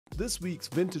this week's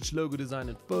vintage logo design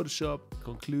in Photoshop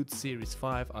concludes series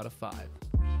 5 out of 5.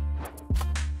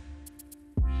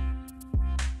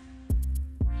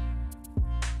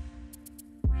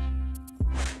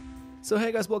 So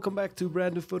hey guys, welcome back to a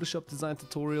brand new Photoshop design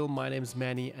tutorial. My name is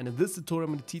Manny, and in this tutorial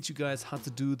I'm going to teach you guys how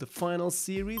to do the final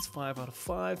series 5 out of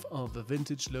 5 of the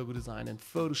vintage logo design in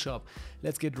Photoshop.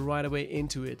 Let's get right away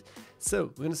into it. So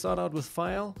we're going to start out with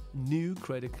File, New,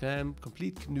 create a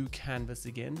complete new canvas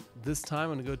again. This time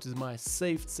I'm going to go to my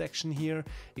saved section here.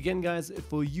 Again guys,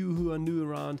 for you who are new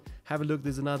around, have a look.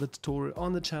 There's another tutorial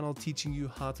on the channel teaching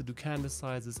you how to do canvas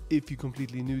sizes if you're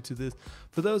completely new to this.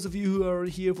 For those of you who are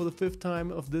here for the 5th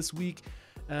time of this week,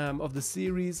 of the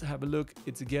series, have a look.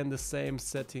 It's again the same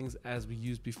settings as we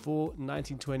used before,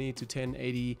 1920 to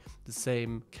 1080, the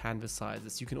same canvas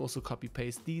sizes. You can also copy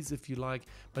paste these if you like,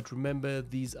 but remember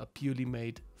these are purely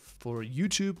made for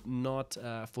YouTube, not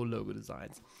for logo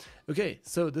designs. Okay,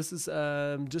 so this is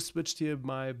just switched here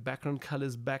my background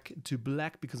colors back to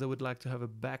black because I would like to have a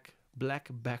black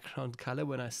background color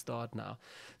when I start now.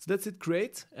 So that's it,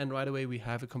 create, and right away we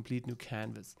have a complete new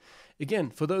canvas.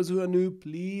 Again, for those who are new,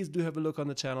 please do have a look on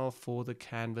the channel for the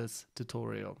canvas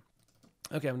tutorial.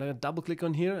 Okay, I'm gonna double click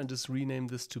on here and just rename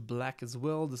this to black as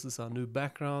well. This is our new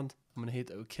background. I'm gonna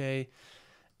hit OK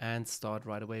and start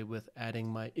right away with adding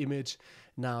my image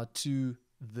now to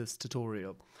this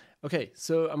tutorial. Okay,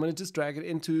 so I'm going to just drag it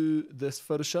into this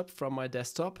Photoshop from my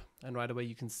desktop, and right away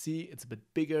you can see it's a bit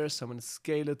bigger, so I'm going to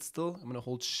scale it still. I'm going to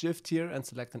hold shift here and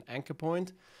select an anchor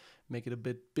point, make it a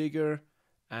bit bigger,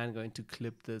 and going to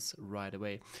clip this right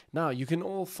away. Now you can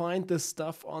all find this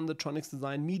stuff on the Tronics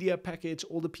Design Media package,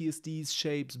 all the PSDs,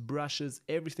 shapes, brushes,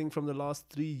 everything from the last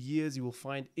 3 years you will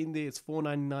find in there. It's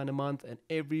 $4.99 a month, and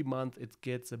every month it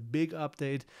gets a big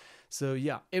update. So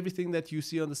yeah, everything that you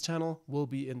see on this channel will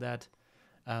be in that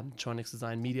Tronics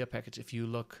Design Media package if you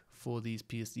look for these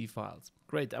PSD files.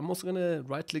 Great, I'm also gonna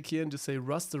right click here and just say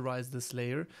rasterize this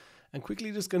layer, and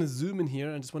quickly just gonna zoom in here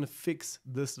and just wanna fix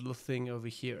this little thing over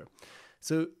here.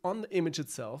 So on the image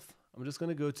itself, I'm just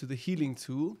gonna go to the healing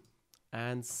tool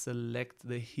and select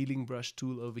the healing brush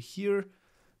tool over here,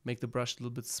 make the brush a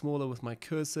little bit smaller with my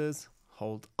cursors,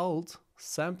 hold Alt,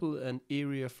 sample an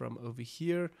area from over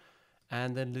here,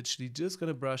 and then literally just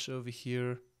gonna brush over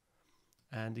here,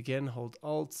 and again hold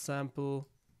Alt, sample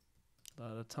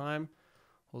at a time,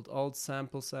 hold Alt,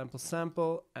 sample, sample,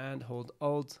 sample, and hold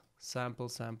Alt, sample,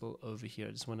 sample over here.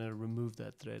 I just want to remove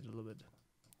that thread a little bit.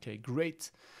 Okay,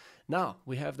 great. Now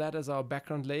we have that as our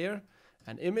background layer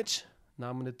and image. Now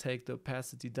I'm going to take the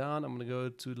opacity down. I'm going to go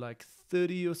to like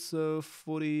 30 or so,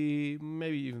 40,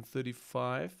 maybe even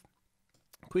 35.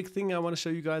 Quick thing I want to show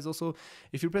you guys also,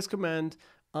 if you press Command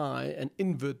I and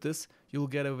invert this, you'll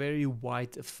get a very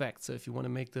white effect. So if you want to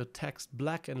make the text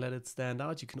black and let it stand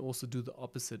out, you can also do the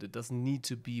opposite. It doesn't need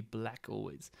to be black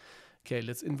always. Okay,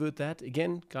 let's invert that.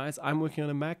 Again, guys, I'm working on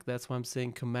a Mac. That's why I'm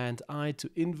saying Command I to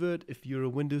invert. If you're a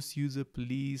Windows user,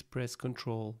 please press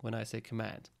Control when I say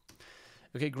Command.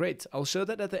 Okay, great. I'll show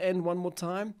that at the end one more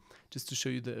time, just to show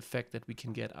you the effect that we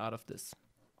can get out of this.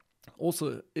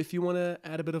 Also, if you want to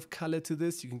add a bit of color to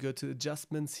this, you can go to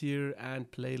adjustments here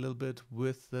and play a little bit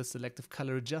with the selective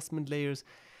color adjustment layers,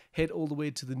 head all the way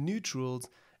to the neutrals,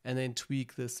 and then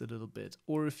tweak this a little bit.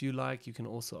 Or if you like, you can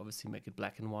also obviously make it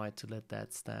black and white to let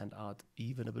that stand out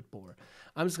even a bit more.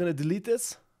 I'm just going to delete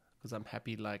this because I'm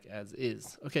happy like as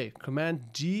is. Okay, Command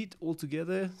G all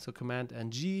together, so Command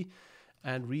and G,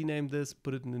 and rename this,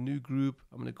 put it in a new group.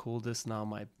 I'm going to call this now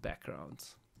my background.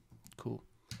 Cool.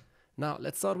 Now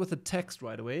let's start with the text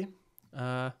right away.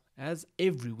 As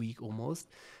every week almost,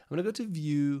 I'm gonna go to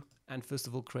View and first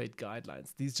of all create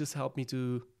guidelines. These just help me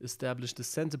to establish the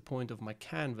center point of my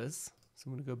canvas. So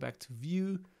I'm gonna go back to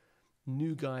View,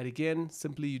 New Guide again.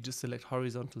 Simply you just select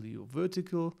horizontally or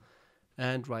vertical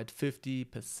and write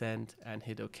 50% and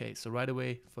hit OK. So right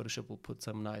away Photoshop will put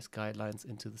some nice guidelines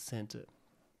into the center.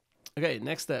 Okay,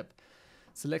 next step,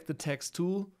 select the text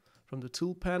tool. From the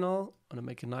tool panel, I'm gonna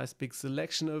make a nice big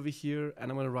selection over here, and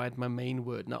I'm gonna write my main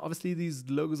word. Now, obviously these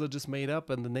logos are just made up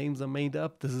and the names are made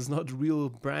up. This is not real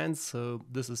brands, so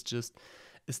this is just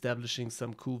establishing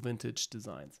some cool vintage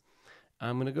designs.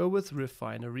 I'm gonna go with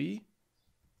Refinery.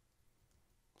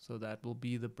 So that will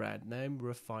be the brand name,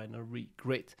 Refinery.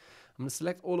 Great. I'm gonna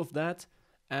select all of that,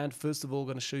 and first of all, I'm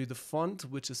gonna show you the font,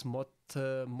 which is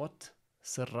Montserrat.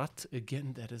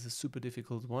 Again, that is a super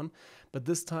difficult one, but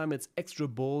this time it's extra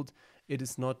bold. It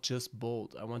is not just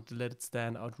bold. I want to let it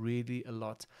stand out really a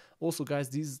lot. Also guys,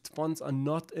 these fonts are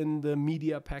not in the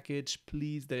media package.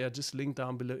 Please, they are just linked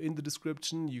down below in the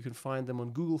description. You can find them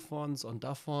on Google Fonts, on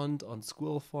DaFont, on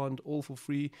Squirrel Font, all for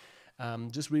free.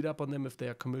 Just read up on them if they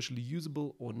are commercially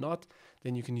usable or not,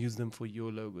 then you can use them for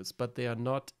your logos, but they are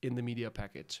not in the media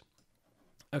package.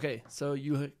 Okay, so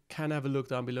you can have a look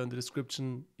down below in the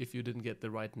description if you didn't get the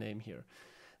right name here.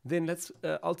 Then let's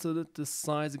alter the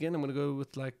size again. I'm going to go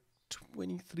with like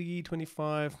 23,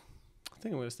 25. I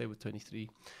think I'm going to stay with 23.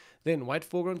 Then white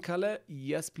foreground color,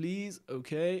 yes please,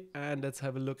 okay. And let's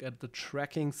have a look at the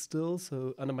tracking still.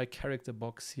 So under my character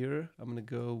box here, I'm gonna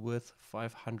go with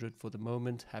 500 for the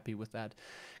moment, happy with that.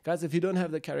 Guys, if you don't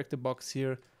have the character box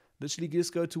here, literally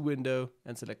just go to window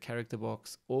and select character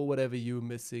box or whatever you're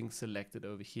missing, select it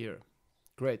over here.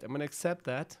 Great, I'm gonna accept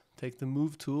that, take the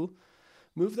move tool,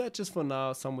 move that just for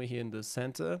now somewhere here in the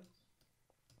center.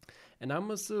 And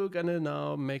I'm also gonna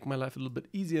now make my life a little bit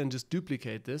easier and just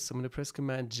duplicate this. So I'm gonna press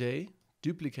Command J,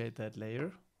 duplicate that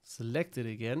layer, select it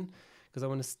again, because I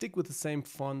wanna stick with the same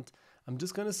font. I'm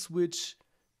just gonna switch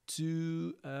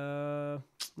to, now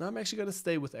I'm actually gonna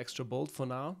stay with extra bold for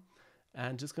now,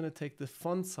 and just gonna take the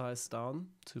font size down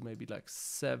to maybe like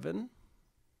 7.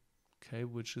 Okay,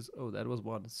 which is, oh, that was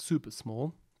one super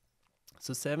small.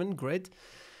 So 7, great.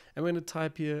 I'm gonna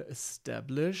type here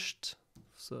established.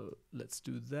 So let's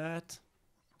do that.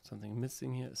 Something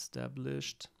missing here,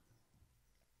 established.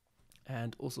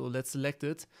 And also let's select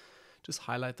it. Just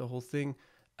highlight the whole thing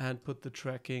and put the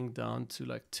tracking down to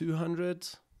like 200.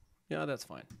 Yeah, that's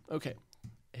fine. Okay,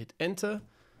 hit enter.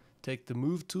 Take the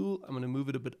move tool. I'm gonna move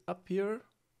it a bit up here,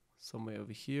 somewhere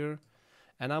over here.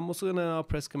 And I'm also gonna now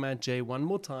press Command J one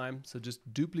more time. So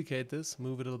just duplicate this,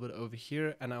 move it a little bit over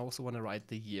here. And I also wanna write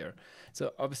the year.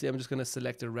 So obviously I'm just gonna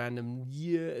select a random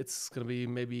year. It's gonna be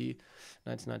maybe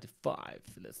 1995.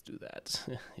 Let's do that,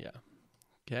 yeah.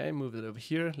 Okay, move it over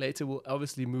here. Later we'll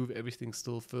obviously move everything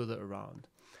still further around.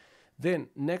 Then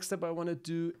next step I wanna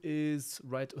do is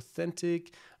write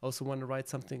authentic. I also wanna write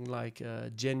something like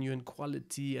genuine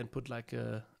quality and put like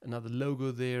another logo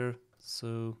there.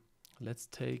 So let's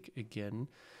take again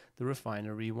the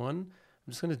Refinery one.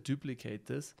 I'm just going to duplicate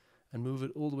this and move it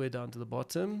all the way down to the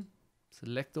bottom.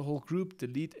 Select the whole group,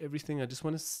 delete everything. I just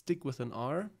want to stick with an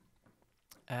R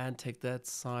and take that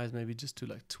size maybe just to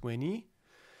like 20.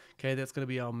 Okay, that's going to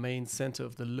be our main center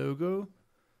of the logo.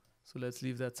 So let's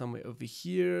leave that somewhere over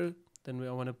here. Then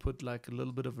I want to put like a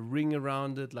little bit of a ring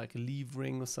around it, like a leaf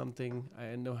ring or something.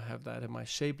 I know I have that in my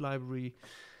shape library.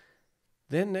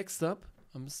 Then next up,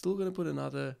 I'm still going to put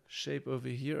another shape over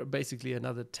here, basically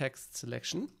another text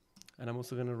selection. And I'm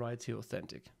also going to write here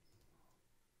authentic.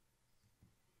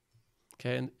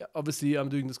 Okay, and obviously I'm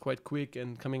doing this quite quick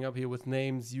and coming up here with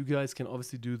names. You guys can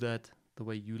obviously do that the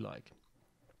way you like.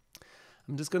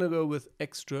 I'm just going to go with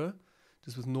extra,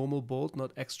 just with normal bold,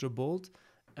 not extra bold.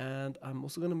 And I'm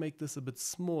also going to make this a bit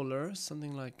smaller,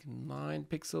 something like 9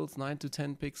 pixels, 9 to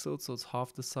 10 pixels. So it's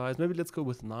half the size. Maybe let's go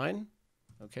with 9.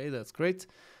 Okay, that's great.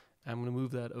 I'm going to move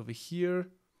that over here.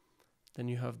 Then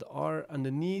you have the R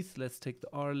underneath. Let's take the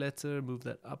R letter, move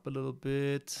that up a little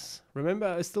bit. Remember,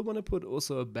 I still want to put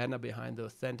also a banner behind the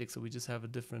authentic, so we just have a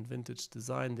different vintage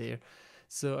design there.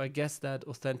 So I guess that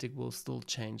authentic will still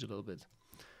change a little bit.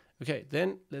 Okay,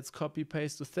 then let's copy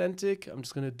paste authentic. I'm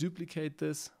just going to duplicate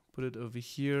this, put it over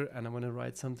here, and I'm going to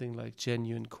write something like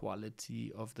genuine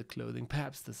quality of the clothing.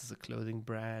 Perhaps this is a clothing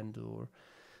brand or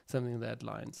something in that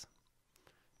lines.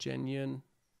 Genuine.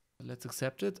 Let's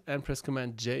accept it and press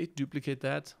Command J, duplicate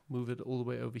that, move it all the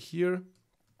way over here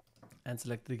and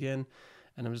select it again.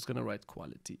 And I'm just going to write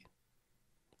quality.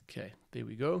 Okay, there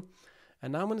we go.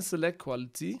 And now I'm going to select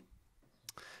quality.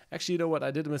 Actually, you know what?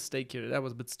 I did a mistake here. That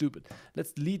was a bit stupid.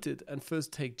 Let's delete it and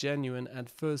first take genuine and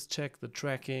first check the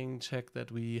tracking, check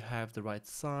that we have the right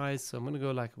size. So I'm going to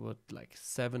go like what, like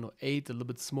 7 or 8, a little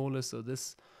bit smaller. So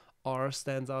this R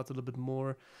stands out a little bit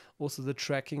more. Also the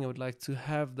tracking, I would like to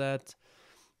have that.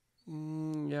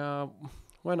 Yeah,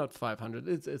 why not 500?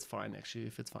 It's fine actually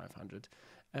if it's 500.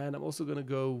 And I'm also gonna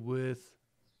go with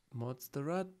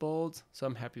Montserrat bold, so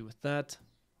I'm happy with that.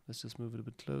 Let's just move it a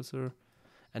bit closer.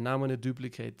 And now I'm gonna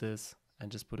duplicate this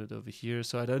and just put it over here,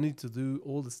 so I don't need to do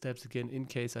all the steps again in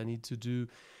case I need to do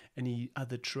any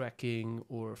other tracking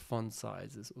or font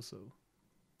sizes also.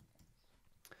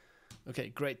 Okay,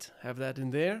 great, have that in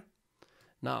there.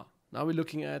 Now we're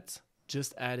looking at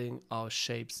just adding our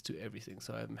shapes to everything.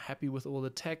 So I'm happy with all the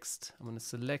text. I'm going to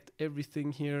select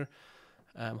everything here.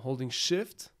 I'm holding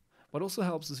shift. What also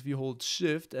helps is if you hold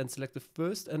shift and select the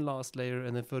first and last layer,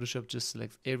 and then Photoshop just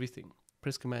selects everything.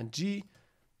 Press Command G,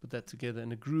 put that together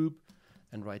in a group,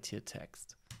 and write here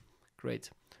text. Great.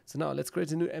 So now let's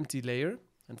create a new empty layer.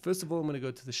 And first of all, I'm going to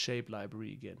go to the shape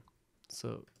library again.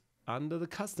 So under the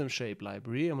custom shape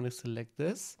library, I'm going to select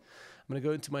this. I'm going to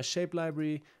go into my shape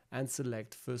library and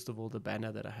select first of all the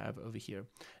banner that I have over here.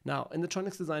 Now in the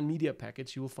Tronics Design Media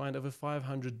Package you will find over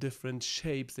 500 different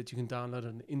shapes that you can download on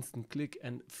an instant click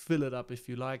and fill it up if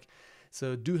you like.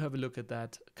 So do have a look at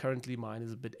that. Currently mine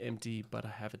is a bit empty, but I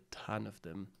have a ton of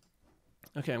them.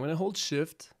 Okay, I'm going to hold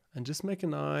Shift and just make a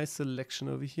nice selection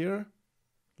over here,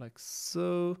 like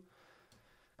so.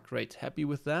 Great, happy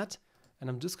with that. And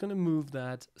I'm just going to move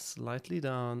that slightly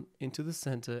down into the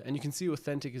center, and you can see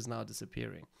Authentic is now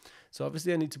disappearing. So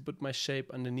obviously I need to put my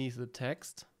shape underneath the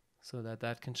text so that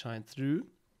that can shine through.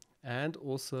 And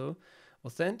also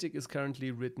Authentic is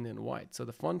currently written in white. So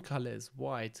the font color is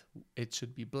white. It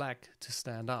should be black to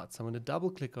stand out. So I'm going to double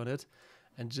click on it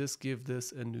and just give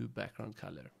this a new background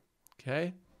color.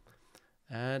 Okay.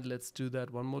 And let's do that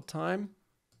one more time.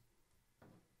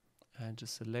 And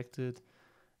just select it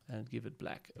and give it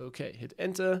black. Okay, hit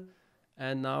enter.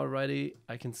 And now already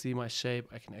I can see my shape.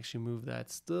 I can actually move that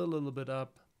still a little bit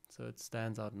up so it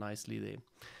stands out nicely there.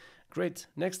 Great.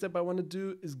 Next step I want to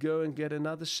do is go and get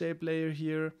another shape layer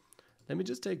here. Let me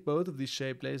just take both of these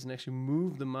shape layers and actually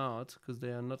move them out because they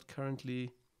are not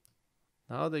currently,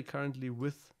 now they're currently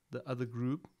with the other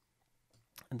group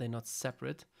and they're not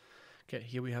separate. Okay,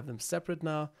 here we have them separate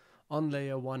now. On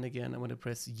layer 1 again, I'm going to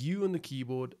press U on the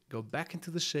keyboard, go back into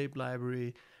the shape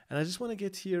library, and I just want to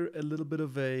get here a little bit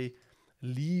of a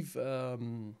leaf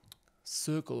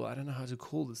circle. I don't know how to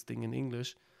call this thing in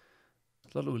English.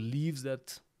 A lot of leaves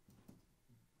that,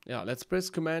 yeah, let's press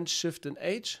Command, Shift, and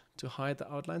H to hide the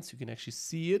outline so you can actually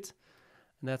see it.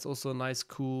 And that's also a nice,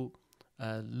 cool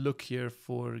look here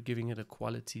for giving it a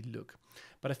quality look.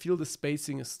 But I feel the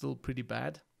spacing is still pretty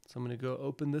bad. So I'm going to go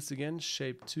open this again,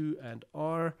 Shape 2 and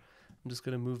R. I'm just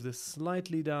going to move this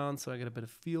slightly down so I get a better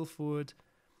feel for it.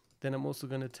 Then I'm also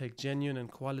going to take Genuine and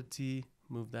Quality,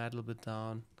 move that a little bit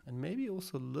down, and maybe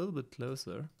also a little bit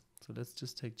closer. So let's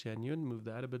just take Genuine, move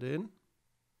that a bit in.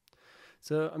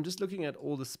 So I'm just looking at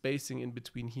all the spacing in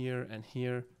between here and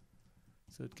here,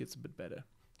 so it gets a bit better.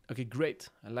 Okay, great.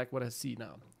 I like what I see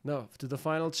now. Now, to the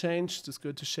final change, just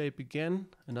go to Shape again,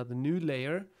 another new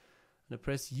layer, and I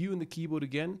press U on the keyboard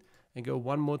again, and go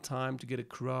one more time to get a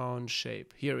crown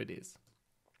shape. Here it is.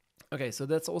 Okay, so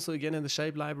that's also again in the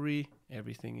shape library,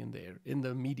 everything in there, in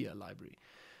the media library.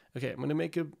 Okay, I'm going to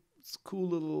make a cool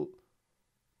little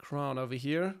crown over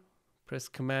here. Press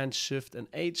Command, Shift, and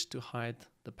H to hide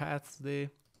the paths there.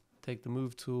 Take the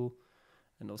Move tool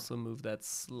and also move that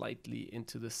slightly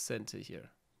into the center here.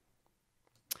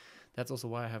 That's also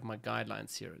why I have my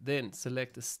guidelines here. Then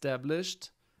select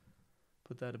Established.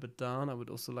 Put that a bit down. I would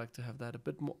also like to have that a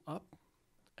bit more up,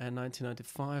 and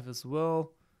 1995 as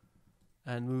well,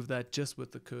 and move that just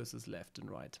with the cursors left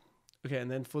and right. Okay, and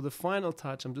then for the final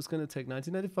touch, I'm just going to take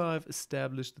 1995,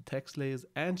 establish the text layers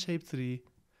and Shape 3,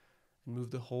 and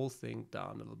move the whole thing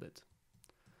down a little bit,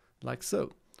 like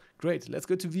so. Great, let's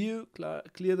go to View,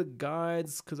 clear the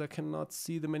guides because I cannot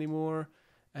see them anymore,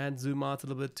 and zoom out a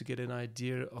little bit to get an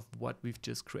idea of what we've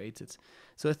just created.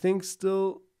 So I think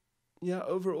still, yeah,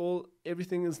 overall,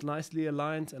 everything is nicely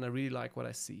aligned and I really like what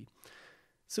I see.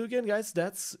 So again, guys,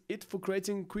 that's it for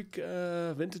creating quick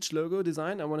vintage logo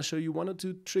design. I want to show you one or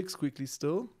two tricks quickly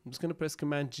still. I'm just going to press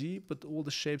Command G, put all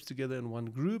the shapes together in one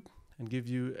group and give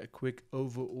you a quick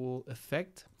overall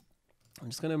effect. I'm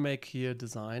just going to make here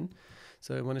design.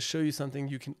 So I want to show you something.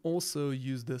 You can also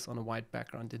use this on a white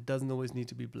background. It doesn't always need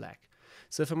to be black.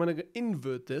 So if I'm going to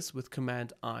invert this with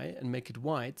Command I and make it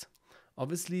white,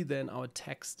 obviously then our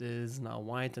text is now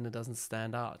white and it doesn't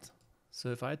stand out. So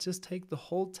if I just take the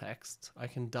whole text, I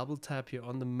can double tap here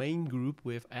on the main group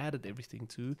where I've added everything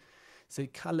to, say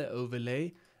color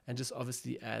overlay, and just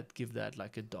obviously give that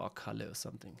like a dark color or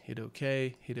something. Hit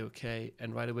OK,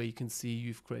 and right away you can see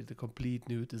you've created a complete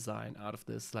new design out of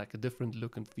this, like a different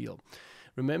look and feel.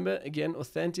 Remember, again,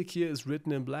 Authentic here is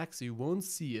written in black, so you won't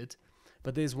see it,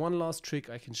 but there's one last trick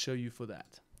I can show you for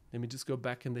that. Let me just go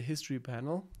back in the history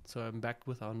panel. So I'm back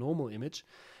with our normal image.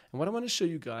 And what I want to show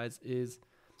you guys is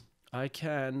I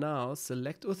can now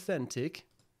select Authentic,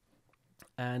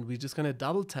 and we're just going to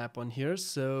double tap on here.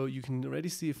 So you can already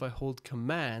see if I hold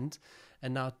Command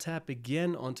and now tap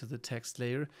again onto the text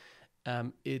layer,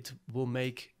 it will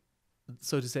make,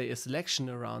 so to say, a selection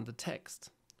around the text.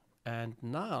 And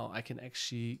now I can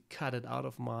actually cut it out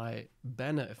of my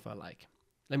banner if I like.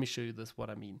 Let me show you this, what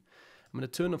I mean. I'm going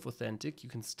to turn off Authentic. You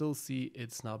can still see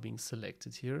it's now being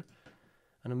selected here.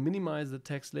 And I'll minimize the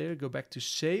text layer, go back to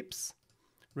Shapes.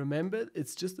 Remember,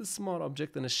 it's just a smart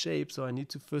object and a shape, so I need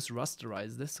to first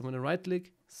rasterize this. So I'm going to right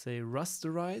click, say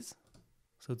Rasterize.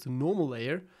 So it's a normal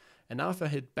layer. And now if I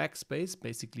hit backspace,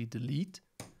 basically delete,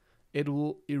 it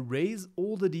will erase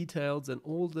all the details and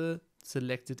all the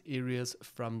selected areas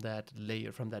from that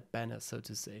layer, from that banner, so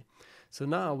to say. So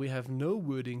now we have no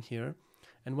wording here,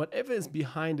 and whatever is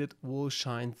behind it will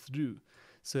shine through.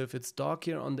 So if it's dark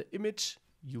here on the image,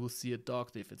 you will see it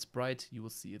dark. If it's bright, you will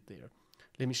see it there.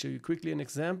 Let me show you quickly an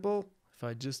example. If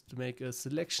I just make a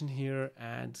selection here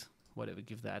and whatever,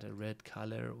 give that a red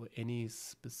color or any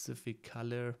specific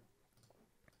color.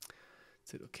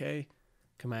 Hit OK.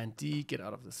 Command D, get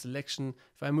out of the selection.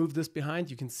 If I move this behind,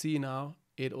 you can see now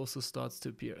it also starts to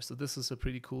appear. So this is a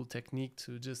pretty cool technique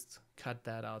to just cut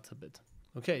that out a bit.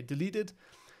 Okay, delete it,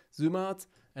 zoom out,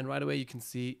 and right away you can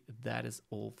see that is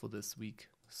all for this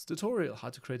week's tutorial, how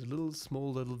to create a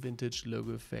small little vintage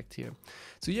logo effect here.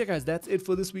 So yeah guys, that's it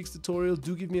for this week's tutorial.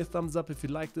 Do give me a thumbs up if you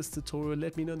like this tutorial.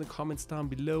 Let me know in the comments down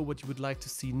below what you would like to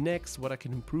see next, what I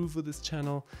can improve for this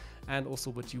channel, and also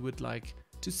what you would like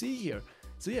to see here.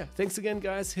 So yeah, thanks again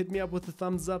guys, hit me up with a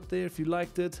thumbs up there if you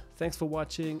liked it. Thanks for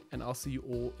watching, and I'll see you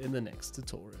all in the next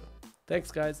tutorial. Thanks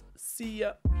guys, see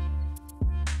ya!